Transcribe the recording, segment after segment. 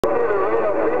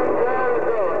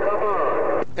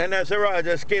And that's a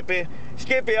Roger, Skippy.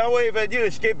 Skippy, I wave at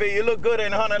you, Skippy. You look good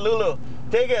in Honolulu.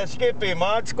 Take it, Skippy.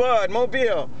 Mod Squad,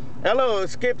 Mobile. Hello,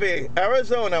 Skippy.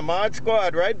 Arizona, Mod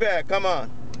Squad. Right back. Come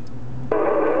on.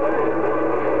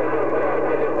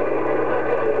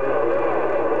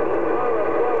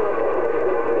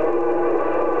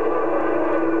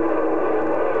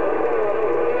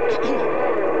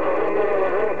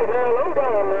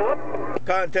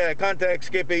 Contact,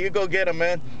 Skippy. You go get him,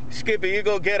 man. Skippy, you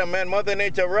go get him, man. Mother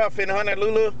Nature rough in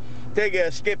Honolulu. Take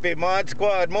it, Skippy. Mod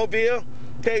Squad, Mobile.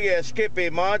 Take it, Skippy.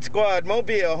 Mod Squad,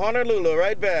 Mobile. Honolulu,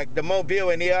 right back. The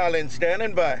Mobile and the island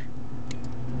standing by.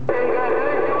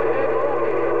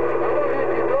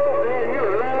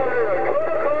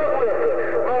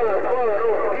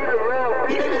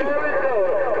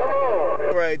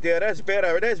 Right there, that's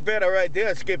better right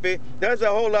there, Skippy. That's a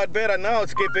whole lot better now,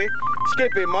 Skippy.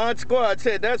 Skippy, Mod Squad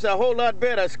said that's a whole lot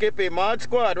better, Skippy. Mod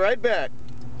Squad, right back.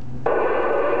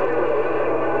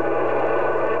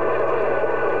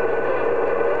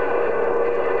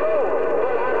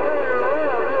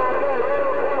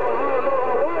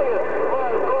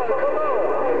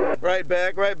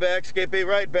 Right back, Skippy,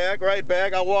 right back.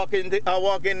 I walk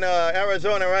in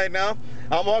Arizona right now.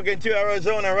 I'm walking to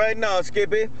Arizona right now,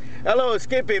 Skippy. Hello,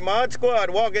 Skippy, Mod Squad,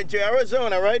 walking to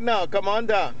Arizona right now. Come on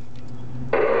down.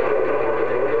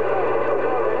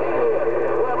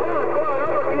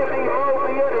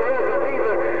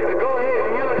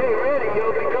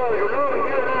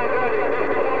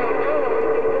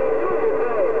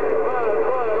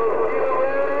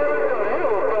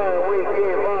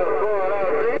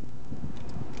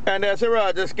 And that's a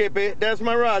Roger, Skippy. That's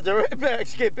my Roger. Right back,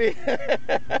 Skippy.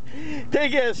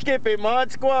 Take it, Skippy.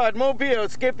 Mod Squad, Mobile,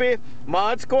 Skippy.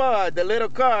 Mod Squad, the little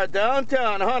car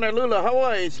downtown Honolulu,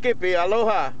 Hawaii. Skippy,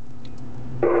 aloha.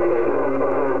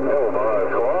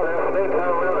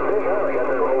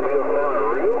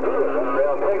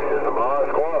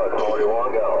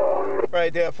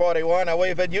 Right there, 41. I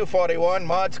wave at you, 41.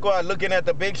 Mod Squad looking at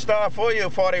the big star for you,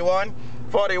 41.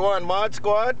 41, Mod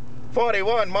Squad.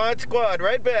 41, Mod Squad,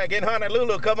 right back in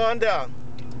Honolulu. Come on down.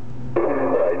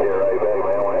 Right there, right back,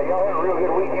 man. Well, y'all had a real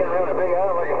good weekend around the Big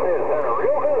Island. Like I said, it's sounding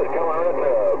real good. Coming around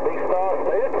the Big Star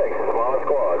State of Texas. Mod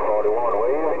Squad, 41,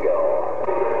 away we go.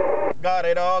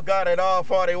 Got it all,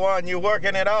 41. You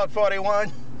working it out, 41.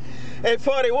 Hey,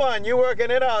 41, you working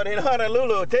it out in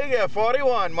Honolulu. Take it,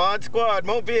 41, Mod Squad,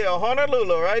 Mobile,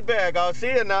 Honolulu, right back. I'll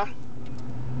see you now.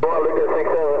 Well, look at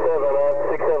 677, man.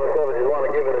 677, just want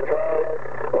to give it a try.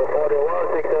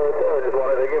 41, 677, just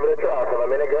wanted to give it a try. So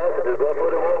I'm in a gas, and just left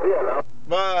with it won't be now.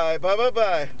 Bye.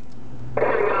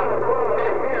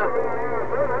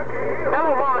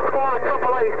 Hello, Mod Squad,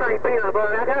 Triple8 St.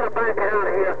 Petersburg. I got to back out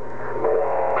of here.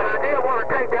 But I did want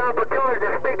to take the opportunity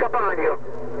to speak up on you.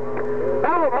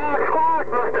 Hello, Mod Squad,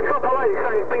 Mr. Triple8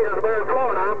 St. Petersburg,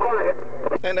 Florida. I'm quiet.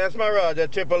 And that's my Roger,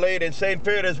 Triple8 in St.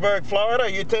 Petersburg,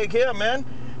 Florida. You take care, man.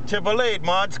 Triple8,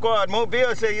 Mod Squad,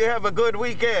 Mobile, say you have a good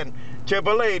weekend.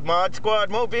 Triple8, Mod Squad,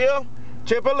 Mobile.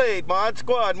 Triple8, Mod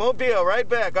Squad, Mobile, right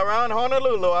back around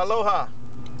Honolulu. Aloha.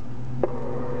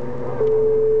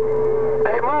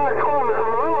 Hey, Mod Squad,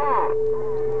 aloha.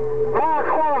 Mod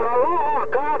Squad, aloha.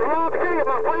 God love you,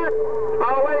 my friend.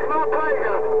 Always my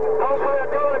pleasure. Hopefully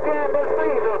I'll do it again this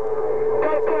season.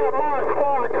 Take care, Mod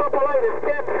Squad. Triple8 is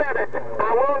 10-7.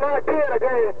 I will not do it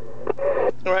again.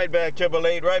 Right back,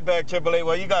 Triple8. Right back, Triple8.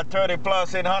 Well, you got 30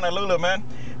 plus in Honolulu, man.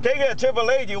 Take it,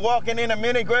 Triple8. You walking in a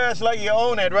mini grass like you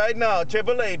own it right now.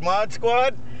 Triple8, Mod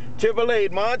Squad.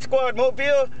 Triple8, Mod Squad,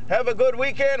 Mobile. Have a good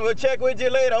weekend. We'll check with you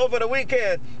later over the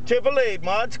weekend. Triple8,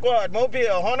 Mod Squad,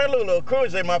 Mobile, Honolulu,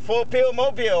 cruising my 4-pill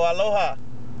Mobile. Aloha.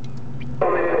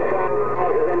 Triple8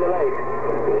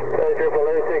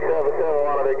 677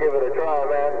 wanted to give it a try,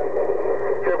 man.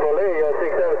 Triple8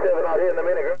 677 out here in the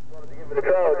mini grass. The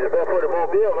crowd is best for the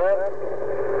Mobile, man.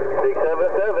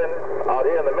 677 out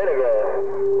here in the mini grass.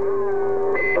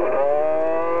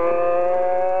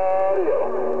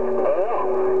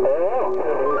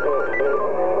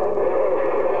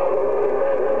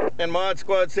 And Mod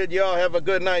Squad said y'all have a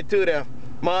good night too there.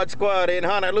 Mod Squad in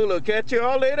Honolulu. Catch you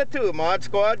all later too. Mod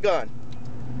Squad gone.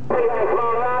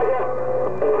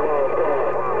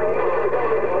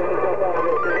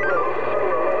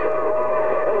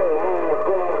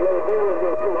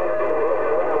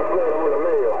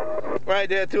 Right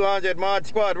there, 200 Mod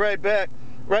Squad, right back.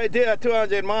 Right there,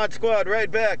 200 Mod Squad, right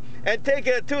back. And take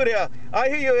it to there. I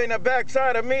hear you in the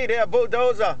backside of me there,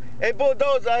 Bulldozer. Hey,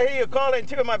 Bulldozer, I hear you calling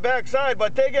to my backside,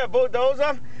 but take it,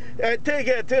 Bulldozer. And take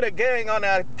it to the gang on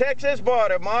the Texas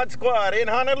border, Mod Squad in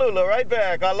Honolulu, right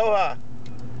back. Aloha.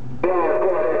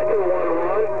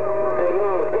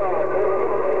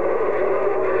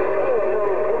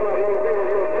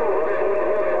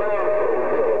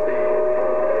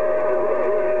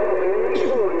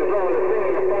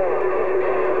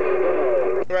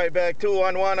 right back.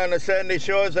 211 on the sandy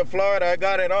shores of Florida. I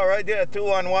got it all right there.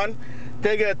 211.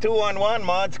 Take it 211.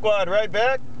 Mod Squad right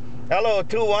back. Hello,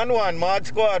 211. Mod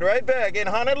Squad right back in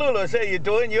Honolulu. Say you're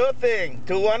doing your thing.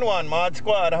 211. Mod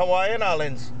Squad, Hawaiian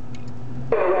Islands.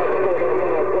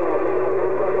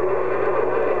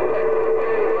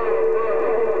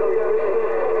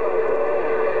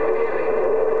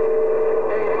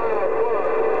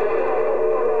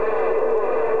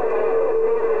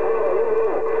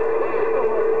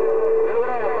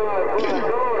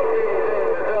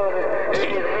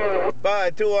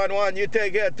 Bye, 211. You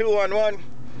take care, 211.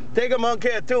 Take a monkey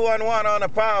at 211 on the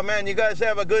power, man. You guys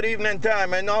have a good evening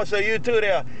time. And also you too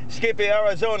there, Skippy,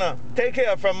 Arizona. Take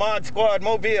care from Mod Squad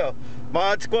Mobile.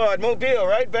 Mod Squad Mobile,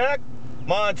 right back.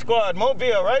 Mod Squad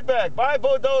Mobile, right back. Bye,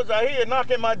 Bulldozer. I hear you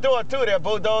knocking my door too there,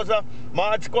 Bulldozer.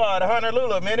 Mod Squad,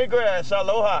 Honolulu, Mini Grass,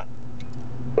 Aloha.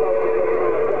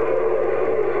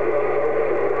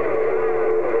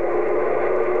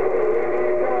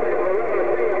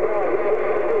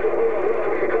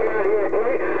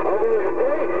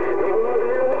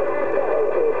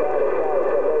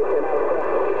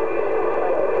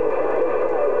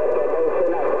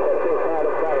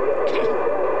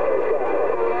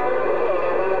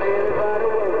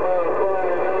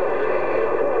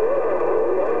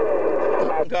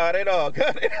 Got it all,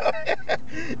 got it all.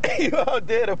 You out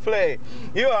there to play.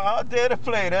 You are out there to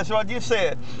play. That's what you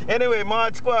said. Anyway,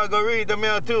 Mod Squad, go read the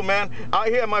mail too, man. I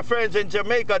hear my friends in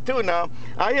Jamaica too now.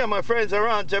 I hear my friends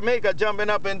around Jamaica jumping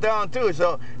up and down too.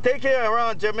 So take care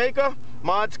around Jamaica.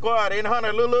 Mod Squad in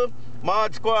Honolulu.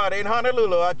 Mod Squad in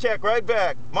Honolulu. I'll check right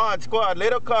back. Mod Squad,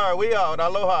 little car, we out.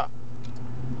 Aloha.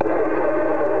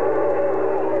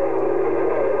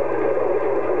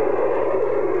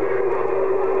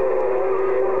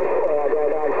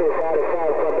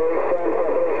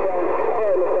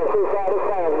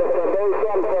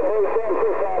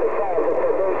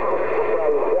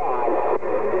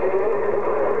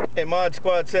 Hey, Mod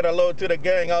Squad said hello to the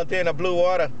gang out there in the blue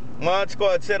water. Mod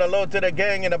Squad said hello to the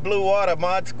gang in the blue water.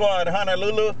 Mod Squad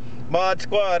Honolulu. Mod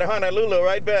Squad Honolulu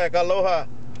right back. Aloha.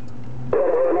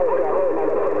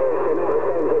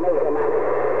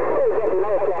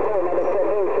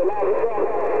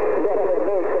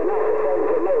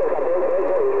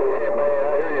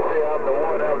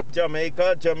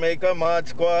 Jamaica, Jamaica, Mod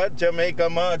Squad, Jamaica,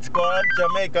 Mod Squad,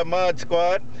 Jamaica, Mod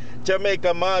Squad,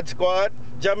 Jamaica, Mod Squad,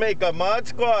 Jamaica, Mod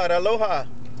Squad, Aloha.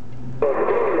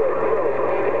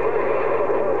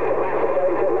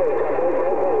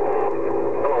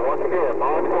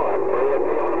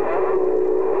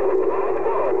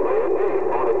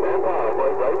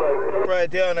 Right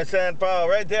there on the sand pile,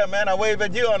 right there, man. I wave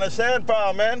at you on the sand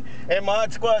pile, man. And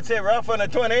Mod Squad said rough on the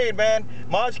 28, man.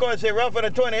 Mod Squad said rough on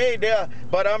the 28 there,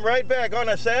 but I'm right back on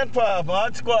the sand pile.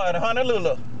 Mod Squad,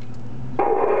 Honolulu.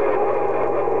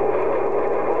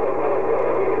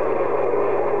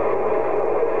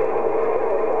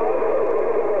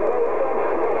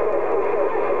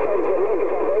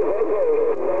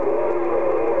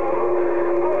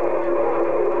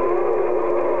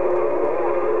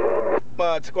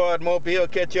 Mod Squad Mobile,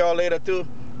 catch y'all later too.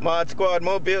 Mod Squad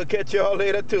Mobile, catch y'all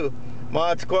later too.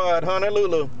 Mod Squad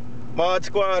Honolulu. Mod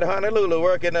Squad Honolulu,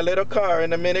 working a little car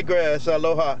in the mini grass.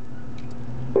 Aloha.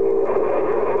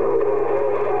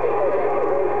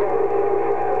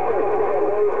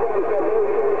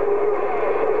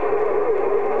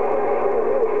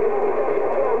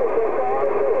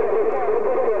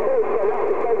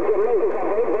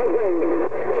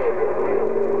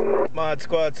 Mod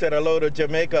Squad said hello to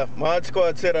Jamaica. Mod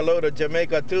Squad said hello to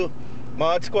Jamaica too.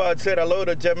 Mod Squad said hello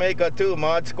to Jamaica too.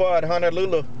 Mod Squad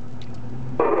Honolulu.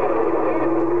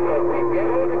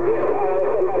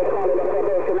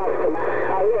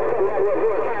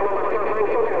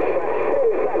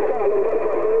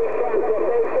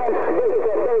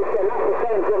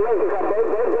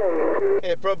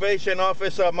 A probation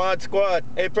officer, Mod Squad.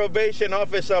 A probation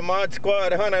officer, Mod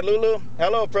Squad, Honolulu.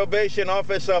 Hello, probation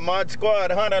officer, Mod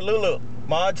Squad, Honolulu.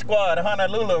 Mod Squad,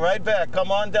 Honolulu, right back.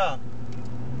 Come on down.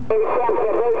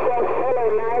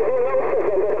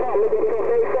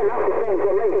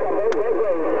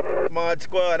 Mod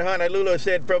Squad, Honolulu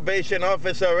said probation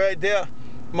officer right there.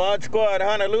 Mod Squad,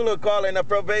 Honolulu calling the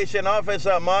probation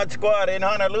officer. Mod Squad in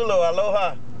Honolulu.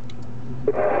 Aloha.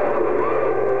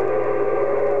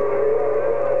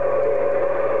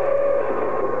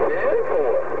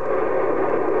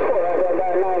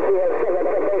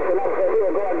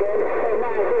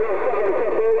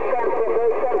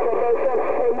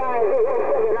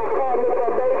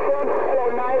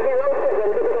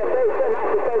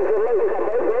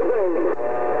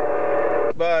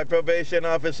 right, Probation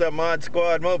Officer, Mod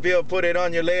Squad. Mobile, put it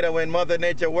on you later when Mother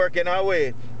Nature working our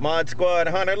way. Mod Squad,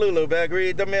 Honolulu, back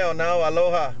read the mail now.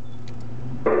 Aloha.